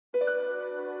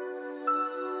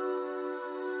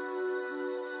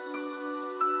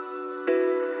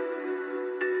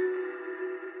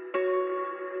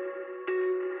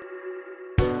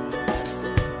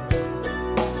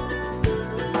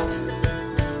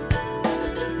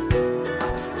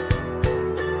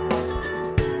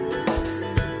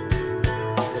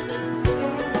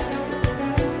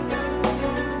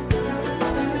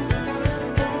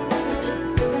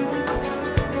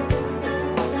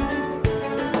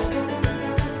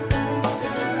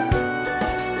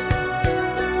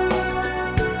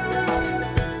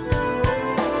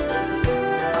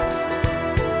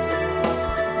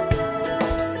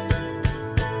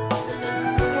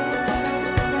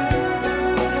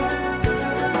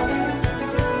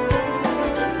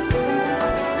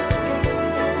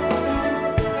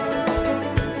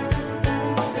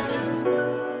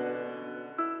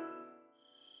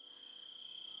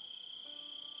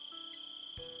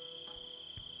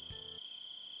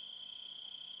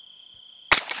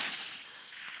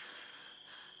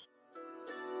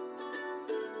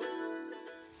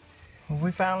We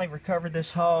finally recovered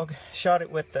this hog, shot it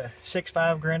with the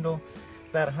 6.5 Grendel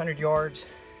about 100 yards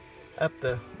up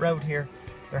the road here.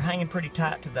 They're hanging pretty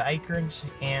tight to the acorns,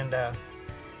 and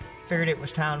figured it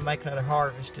was time to make another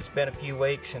harvest. It's been a few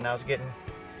weeks and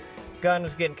gun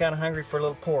was getting kind of hungry for a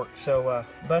little pork, so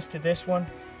busted this one,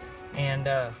 and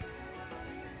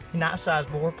nice size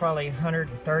boar, probably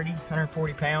 130,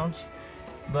 140 pounds,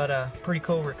 but pretty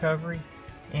cool recovery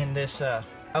in this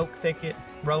oak thicket,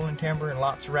 rolling timber, and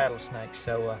lots of rattlesnakes.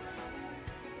 So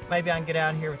maybe I can get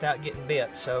out of here without getting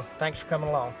bit. So thanks for coming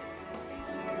along.